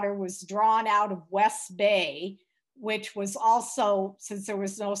drinking water was drawn out of West Bay, which was also, since there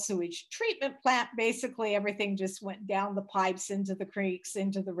was no sewage treatment plant, basically everything just went down the pipes into the creeks,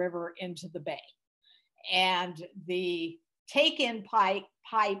 into the river, into the bay. And the take-in pipe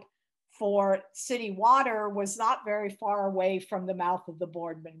for city water was not very far away from the mouth of the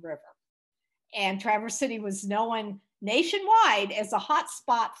Boardman River. And Traverse City was known nationwide as a hot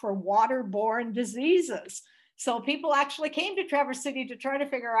spot for waterborne diseases. So people actually came to Traverse City to try to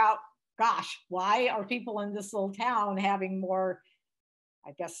figure out, gosh, why are people in this little town having more,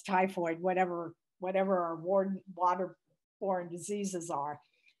 I guess, typhoid, whatever our waterborne diseases are.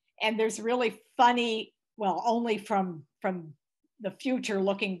 And there's really funny, well, only from the future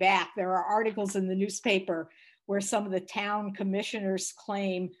looking back, there are articles in the newspaper where some of the town commissioners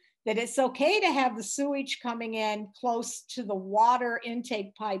claim that it's okay to have the sewage coming in close to the water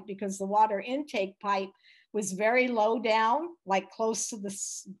intake pipe because the water intake pipe was very low down, like close to the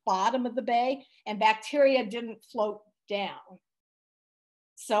bottom of the bay, and bacteria didn't float down.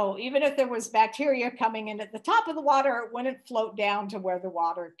 So even if there was bacteria coming in at the top of the water, it wouldn't float down to where the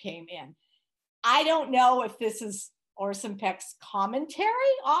water came in. I don't know if this is Orson Peck's commentary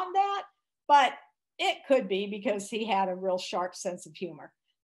on that, but it could be because he had a real sharp sense of humor.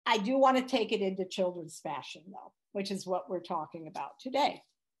 I do want to take it into children's fashion though, which is what we're talking about today.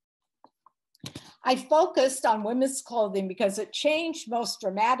 I focused on women's clothing because it changed most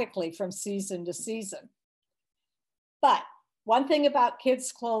dramatically from season to season. But one thing about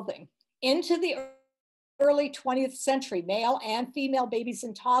kids' clothing, into the early 20th century, male and female babies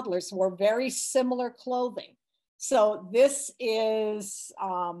and toddlers wore very similar clothing. So this is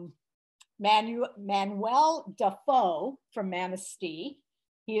Manuel Defoe from Manistee.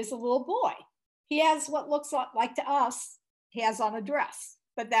 He is a little boy. He has what looks like to us, he has on a dress,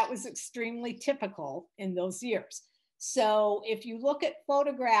 but that was extremely typical in those years. So if you look at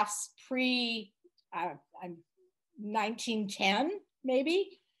photographs pre 1910,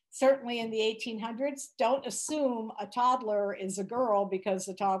 maybe, certainly in the 1800s, don't assume a toddler is a girl because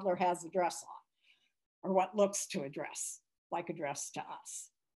the toddler has a dress on, or what looks to a dress, like a dress to us.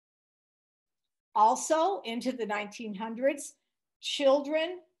 Also, into the 1900s,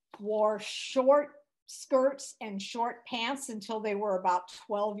 children wore short skirts and short pants until they were about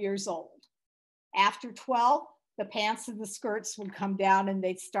 12 years old. After 12, the pants and the skirts would come down and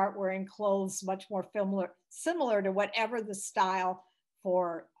they'd start wearing clothes much more similar to whatever the style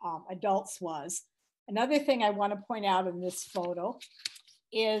for adults was. Another thing I want to point out in this photo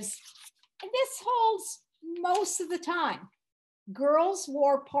is, and this holds most of the time, girls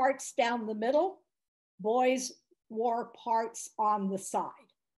wore parts down the middle, boys wore parts on the side.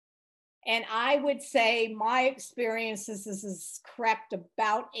 And I would say my experience is this is correct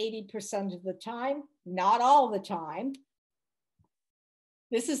about 80% of the time, not all the time.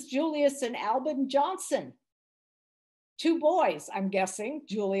 This is Julius and Albin Johnson. Two boys, I'm guessing,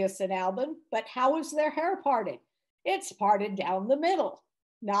 Julius and Albin, but how is their hair parted? It's parted down the middle,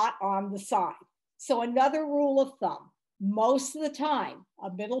 not on the side. So another rule of thumb, most of the time,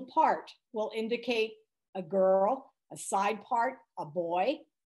 a middle part will indicate a girl, a side part, a boy,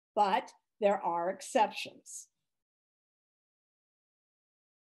 but there are exceptions.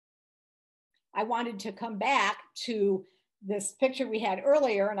 I wanted to come back to this picture we had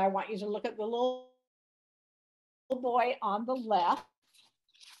earlier, and I want you to look at the little boy on the left,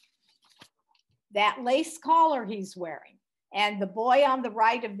 that lace collar he's wearing, and the boy on the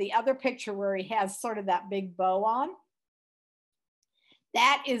right of the other picture where he has sort of that big bow on.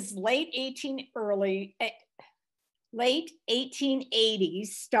 That is late 1880s,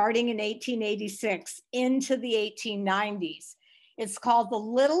 starting in 1886 into the 1890s. It's called the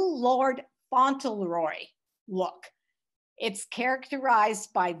Little Lord Fauntleroy look. It's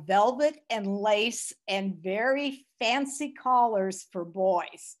characterized by velvet and lace and very fancy collars for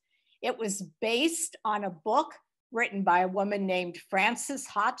boys. It was based on a book written by a woman named Frances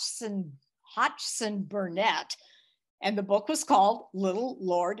Hodgson Burnett, and the book was called Little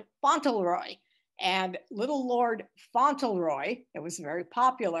Lord Fauntleroy. And Little Lord Fauntleroy, it was very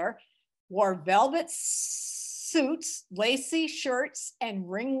popular, wore velvet suits, lacy shirts, and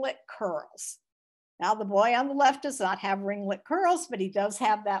ringlet curls. Now the boy on the left does not have ringlet curls, but he does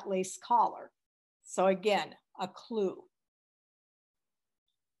have that lace collar. So again, a clue.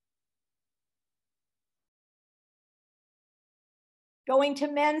 Going to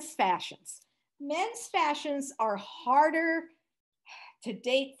men's fashions. Men's fashions are harder to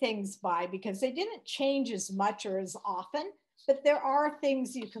date things by because they didn't change as much or as often, but there are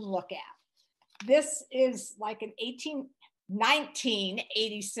things you can look at. This is like an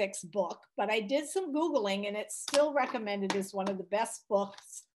 1986 book, but I did some Googling and it's still recommended as one of the best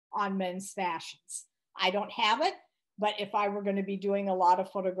books on men's fashions. I don't have it, but if I were going to be doing a lot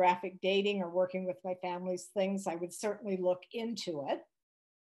of photographic dating or working with my family's things, I would certainly look into it.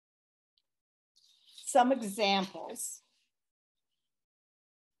 Some examples.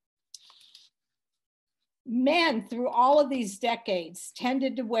 Men through all of these decades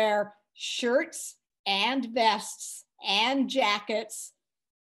tended to wear shirts and vests and jackets,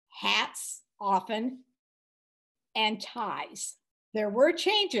 hats often, and ties. There were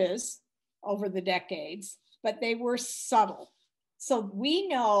changes over the decades, but they were subtle. So we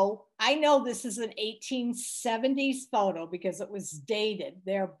know, I know this is an 1870s photo because it was dated.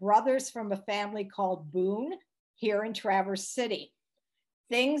 They're brothers from a family called Boone here in Traverse City.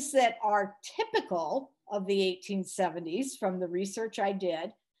 Things that are typical of the 1870s from the research I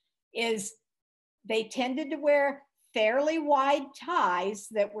did is they tended to wear fairly wide ties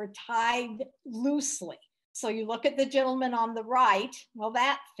that were tied loosely. So you look at the gentleman on the right, well,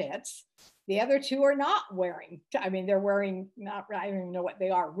 that fits. The other two are not wearing, I mean, they're wearing, not, I don't even know what they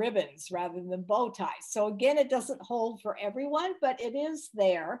are, ribbons rather than bow ties. So again, it doesn't hold for everyone, but it is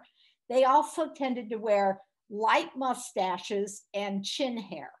there. They also tended to wear light mustaches and chin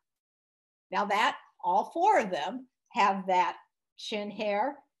hair. Now that, all four of them have that chin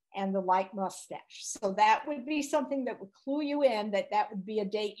hair and the light mustache. So that would be something that would clue you in that that would be a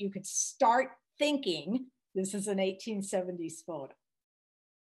date you could start thinking this is an 1870s photo.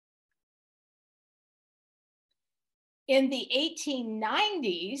 In the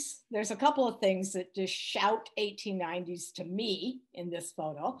 1890s, there's a couple of things that just shout 1890s to me in this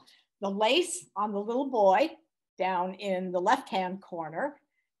photo. The lace on the little boy down in the left-hand corner,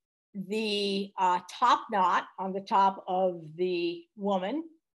 the top knot on the top of the woman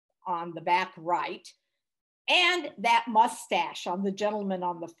on the back right, and that mustache on the gentleman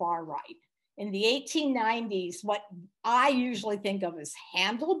on the far right. In the 1890s, what I usually think of as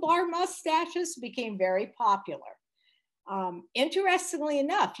handlebar mustaches became very popular. Interestingly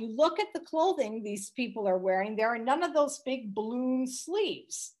enough, you look at the clothing these people are wearing, there are none of those big balloon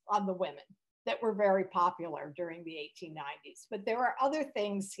sleeves on the women that were very popular during the 1890s. But there are other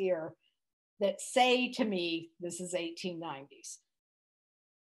things here that say to me, this is 1890s.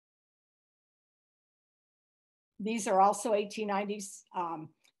 These are also 1890s.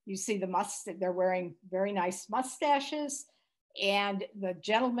 You see they're wearing very nice mustaches. And the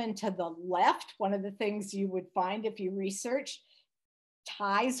gentleman to the left, one of the things you would find if you researched,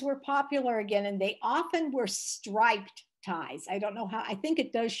 ties were popular again, and they often were striped ties. I don't know how, I think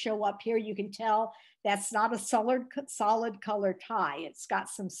it does show up here. You can tell that's not a solid color tie. It's got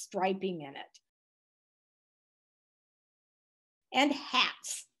some striping in it. And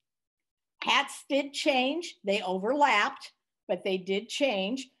hats. Hats did change. They overlapped, but they did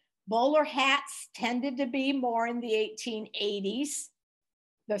change. Bowler hats tended to be more in the 1880s.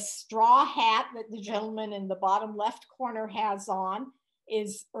 The straw hat that the gentleman in the bottom left corner has on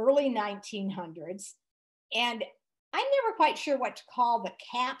is early 1900s. And I'm never quite sure what to call the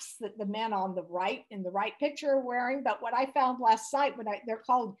caps that the men on the right, in the right picture are wearing, but what I found last night, they're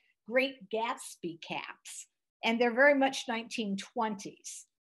called Great Gatsby caps, and they're very much 1920s.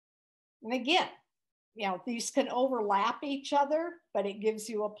 And again, you know, these can overlap each other, but it gives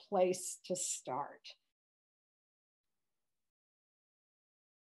you a place to start.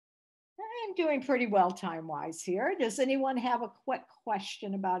 I'm doing pretty well time-wise here. Does anyone have a quick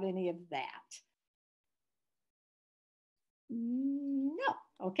question about any of that? No,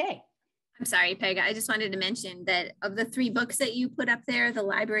 okay. I'm sorry, Peg. I just wanted to mention that of the 3 books that you put up there, the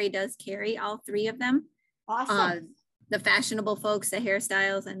library does carry all 3 of them. Awesome. The fashionable folks, the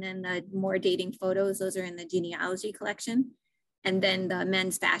hairstyles, and then the more dating photos, those are in the genealogy collection. And then the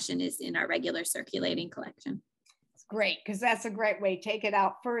men's fashion is in our regular circulating collection. It's great, because that's a great way. Take it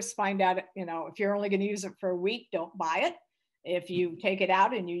out first, find out, you know, if you're only going to use it for a week, don't buy it. If you take it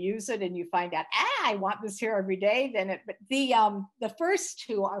out and you use it and you find out, I want this here every day, then it, but the first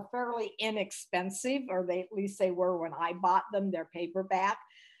 2 are fairly inexpensive, or at least they were when I bought them. They're paperback.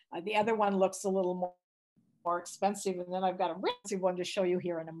 The other one looks a little more more expensive. And then I've got a really expensive one to show you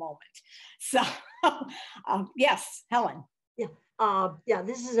here in a moment. So yes, Helen. Yeah,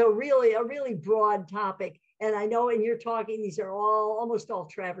 this is a really broad topic. And I know, and you're talking, these are almost all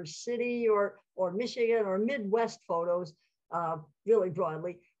Traverse City or Michigan or Midwest photos, really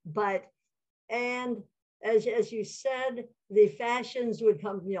broadly. And as you said, the fashions would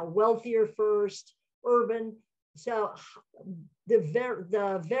come, wealthier first, urban. So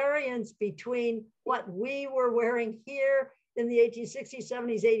the variance between what we were wearing here in the 1860s,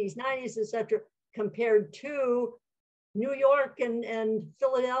 70s, 80s, 90s, et cetera, compared to New York and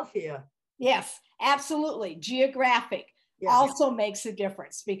Philadelphia. Yes, absolutely. Geographic also makes a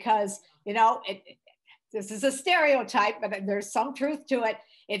difference because, this is a stereotype, but there's some truth to it.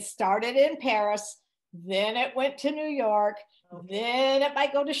 It started in Paris, then it went to New York, then it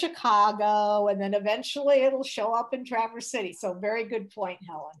might go to Chicago, and then eventually it'll show up in Traverse City. So very good point,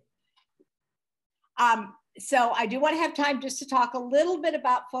 Helen. So I do want to have time just to talk a little bit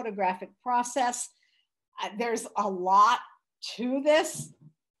about photographic process. There's a lot to this.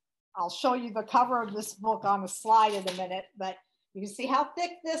 I'll show you the cover of this book on a slide in a minute, but you can see how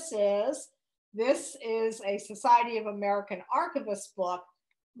thick this is. This is a Society of American Archivists book,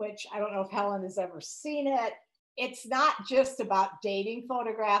 which I don't know if Helen has ever seen it. It's not just about dating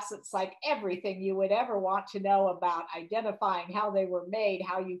photographs. It's like everything you would ever want to know about identifying how they were made,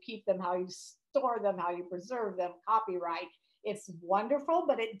 how you keep them, how you store them, how you preserve them, copyright. It's wonderful,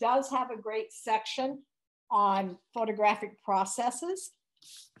 but it does have a great section on photographic processes.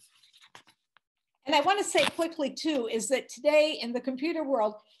 And I want to say quickly too, is that today in the computer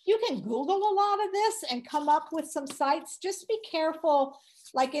world, you can Google a lot of this and come up with some sites. Just be careful,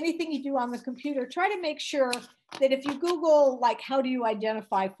 like anything you do on the computer, try to make sure that if you Google, like, how do you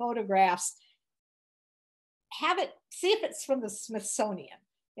identify photographs, have it, see if it's from the Smithsonian.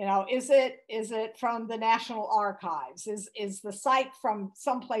 Is it from the National Archives? Is the site from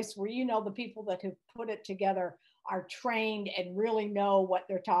someplace where the people that have put it together are trained and really know what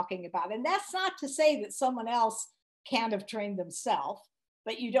they're talking about? And that's not to say that someone else can't have trained themselves,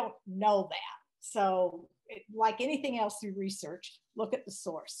 but you don't know that. So like anything else you research, look at the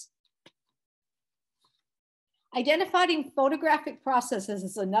source. Identifying photographic processes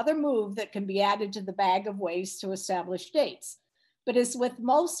is another move that can be added to the bag of ways to establish dates. But as with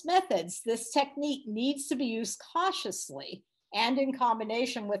most methods, this technique needs to be used cautiously and in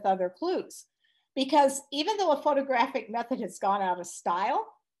combination with other clues. Because even though a photographic method has gone out of style,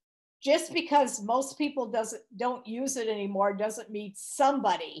 just because most people don't use it anymore doesn't mean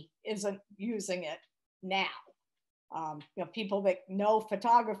somebody isn't using it now. People that know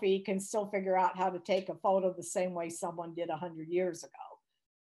photography can still figure out how to take a photo the same way someone did 100 years ago.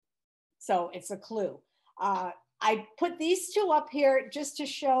 So it's a clue. I put these two up here just to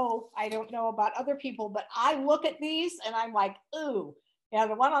show, I don't know about other people, but I look at these and I'm like, ooh,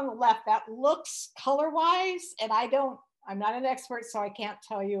 the one on the left, that looks color-wise, and I'm not an expert, so I can't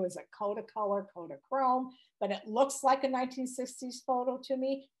tell you, is it Kodachrome, Kodachrome, but it looks like a 1960s photo to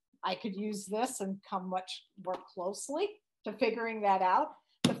me. I could use this and come much more closely to figuring that out.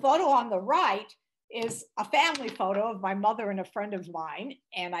 The photo on the right is a family photo of my mother and a friend of mine,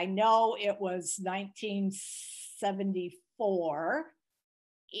 and I know it was 1974,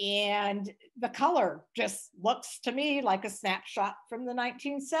 and the color just looks to me like a snapshot from the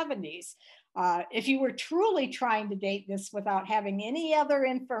 1970s. If you were truly trying to date this without having any other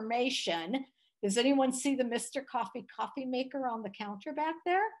information, does anyone see the Mr. Coffee coffee maker on the counter back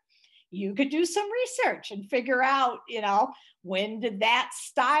there? You could do some research and figure out, when did that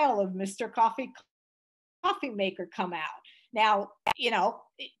style of Mr. Coffee coffee maker come out? Now,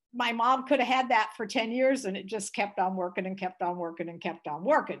 my mom could have had that for 10 years and it just kept on working and kept on working and kept on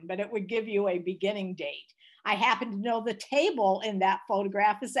working, but it would give you a beginning date. I happen to know the table in that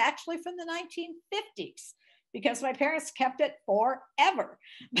photograph is actually from the 1950s because my parents kept it forever.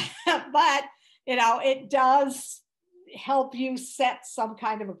 But, it does help you set some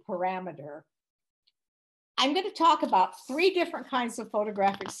kind of a parameter. I'm going to talk about 3 different kinds of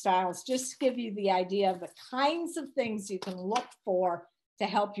photographic styles, just to give you the idea of the kinds of things you can look for to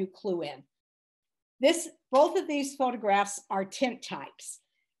help you clue in. Both of these photographs are tint types.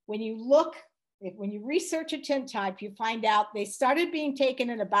 When you research a tint type, you find out they started being taken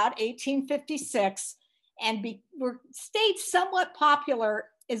in about 1856 and stayed somewhat popular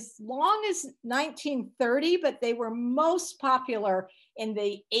as long as 1930, but they were most popular in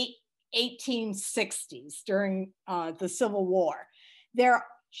the 1860s during the Civil War. They're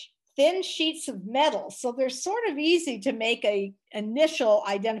thin sheets of metal, so they're sort of easy to make an initial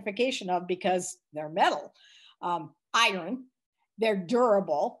identification of because they're metal. Iron. They're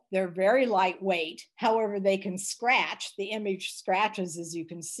durable, they're very lightweight. However, they can scratch. The image scratches, as you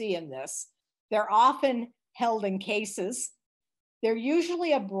can see in this. They're often held in cases. They're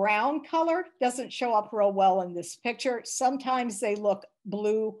usually a brown color, doesn't show up real well in this picture. Sometimes they look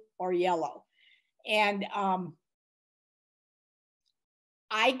blue or yellow. And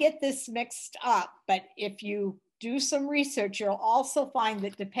I get this mixed up, but if you do some research, you'll also find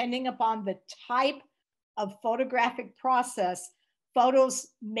that depending upon the type of photographic process, photos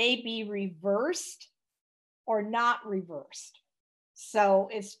may be reversed or not reversed. So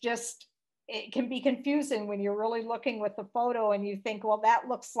it's just, it can be confusing when you're really looking with the photo and you think, well, that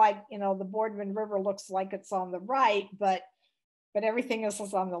looks like, you know, the Boardman River looks like it's on the right, but everything else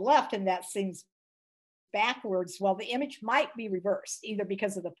is on the left, and that seems backwards. Well, the image might be reversed, either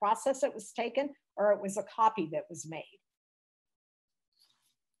because of the process that was taken or it was a copy that was made.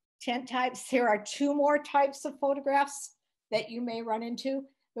 Tint types. Here are two more types of photographs that you may run into.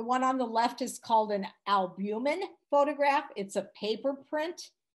 The one on the left is called an albumen photograph. It's a paper print.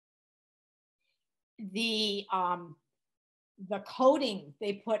 The coating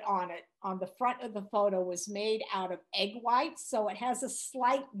they put on it on the front of the photo was made out of egg whites, so it has a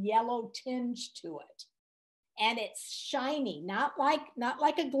slight yellow tinge to it. And it's shiny, not like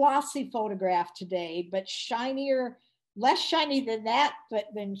a glossy photograph today, but shinier, less shiny than that, but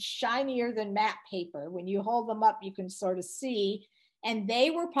then shinier than matte paper. When you hold them up, you can sort of see. And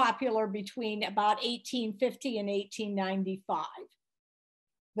they were popular between about 1850 and 1895.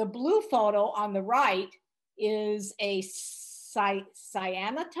 The blue photo on the right is a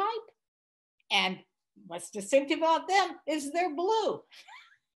cyanotype. And what's distinctive about them is they're blue.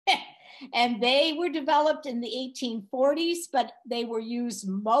 And they were developed in the 1840s, but they were used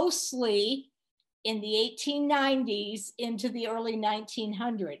mostly in the 1890s into the early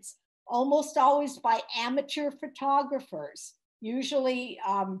 1900s, almost always by amateur photographers. Usually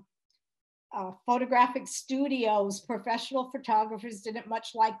photographic studios, professional photographers didn't much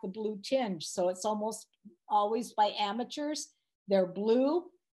like the blue tinge, so it's almost always by amateurs. They're blue.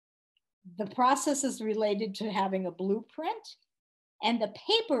 The process is related to having a blueprint, and the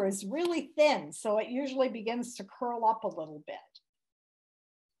paper is really thin, so it usually begins to curl up a little bit.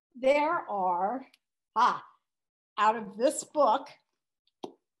 There are, out of this book,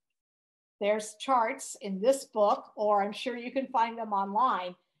 there's charts in this book, or I'm sure you can find them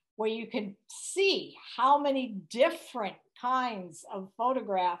online, where you can see how many different kinds of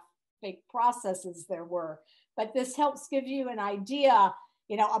photographic processes there were. But this helps give you an idea,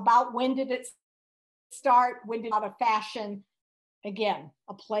 you know, about when did it start, when did it out of fashion. Again,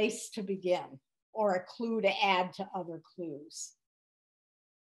 a place to begin or a clue to add to other clues.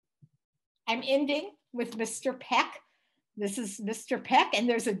 I'm ending with Mr. Peck. This is Mr. Peck, and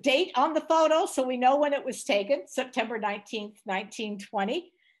there's a date on the photo, so we know when it was taken, September 19th,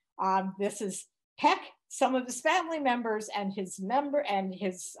 1920. This is Peck, some of his family members and his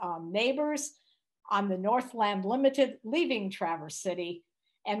neighbors on the Northland Limited leaving Traverse City.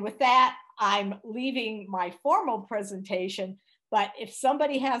 And with that, I'm leaving my formal presentation, but if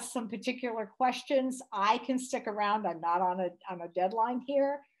somebody has some particular questions, I can stick around. I'm not on a deadline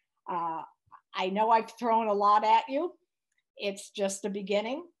here. I know I've thrown a lot at you. It's just a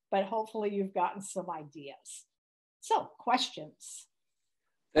beginning, but hopefully you've gotten some ideas. So, questions?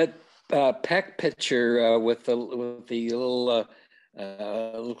 That Peck picture with the little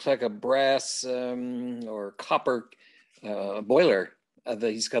looks like a brass or copper boiler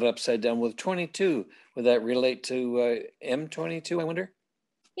that he's got upside down with 22. Would that relate to M22? I wonder.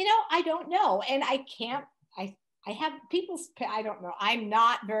 You know, I don't know, and I can't. I have people's. I don't know. I'm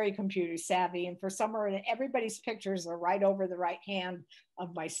not very computer savvy, and for some reason, everybody's pictures are right over the right hand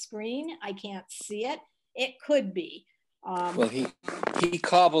of my screen. I can't see it. It could be. Well, he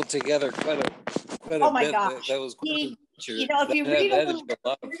cobbled together quite a oh my bit. gosh. That was you know, if you read a little, a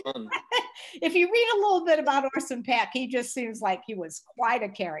lot of fun. If you read a little bit about Orson Peck, he just seems like he was quite a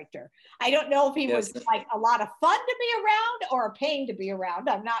character. I don't know if he was like a lot of fun to be around or a pain to be around.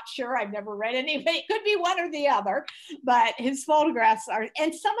 I'm not sure. I've never read any. It could be one or the other, but his photographs are,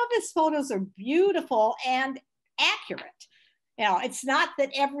 and some of his photos are beautiful and accurate. You know, it's not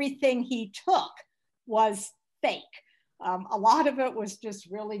that everything he took was fake. A lot of it was just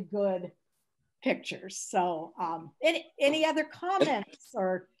really good pictures. So any other comments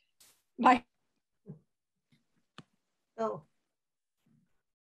or my? Oh,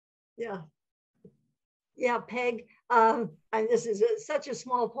 yeah. Yeah, Peg, and this is such a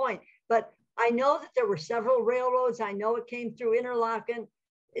small point, but I know that there were several railroads. I know it came through Interlaken.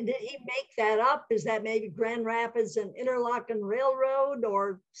 Did he make that up? Is that maybe Grand Rapids and Interlaken Railroad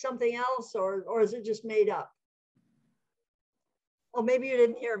or something else, or is it just made up? Oh, maybe you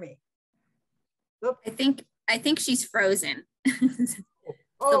didn't hear me. Oop. I think she's frozen.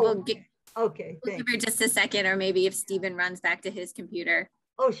 Oh, we'll okay. We'll give her just a second, or maybe if Stephen runs back to his computer.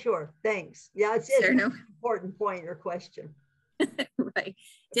 Oh, sure. Thanks. Yeah, it's Sure, an no. important point or question. Right.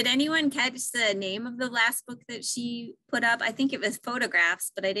 Did anyone catch the name of the last book that she put up? I think it was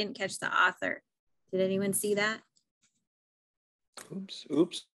Photographs, but I didn't catch the author. Did anyone see that? Oops,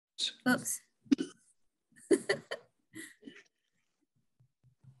 oops. Oops.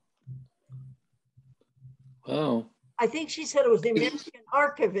 Wow. I think she said it was the American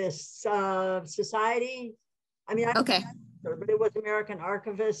Archivists Society. I mean, Okay. but it was American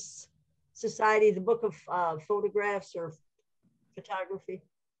Archivists Society, the book of photographs or photography.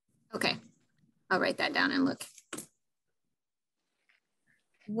 Okay. I'll write that down and look.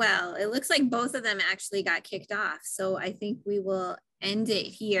 Well, it looks like both of them actually got kicked off. So I think we will end it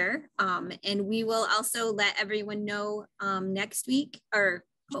here. And we will also let everyone know next week, or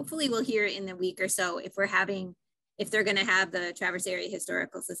hopefully we'll hear in the week or so if they're going to have the Traverse Area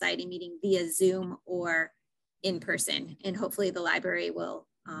Historical Society meeting via Zoom or in person. And hopefully the library will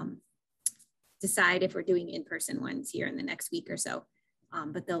decide if we're doing in-person ones here in the next week or so.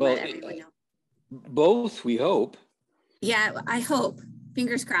 But they'll let everyone know. Both, we hope. Yeah, I hope.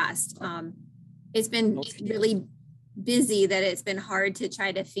 Fingers crossed. It's been really busy that it's been hard to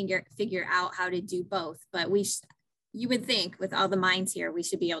try to figure out how to do both. But you would think with all the minds here, we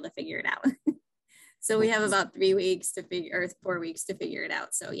should be able to figure it out. So we have about 3 weeks to 4 weeks to figure it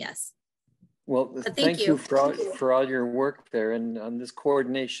out. So yes. Well, thank you for all your work there and on this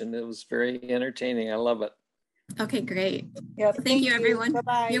coordination. It was very entertaining. I love it. Okay, great. Yeah, thank you, everyone.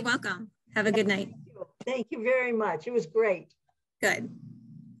 Bye-bye. You're welcome. Have a good night. Thank you very much. It was great. Good.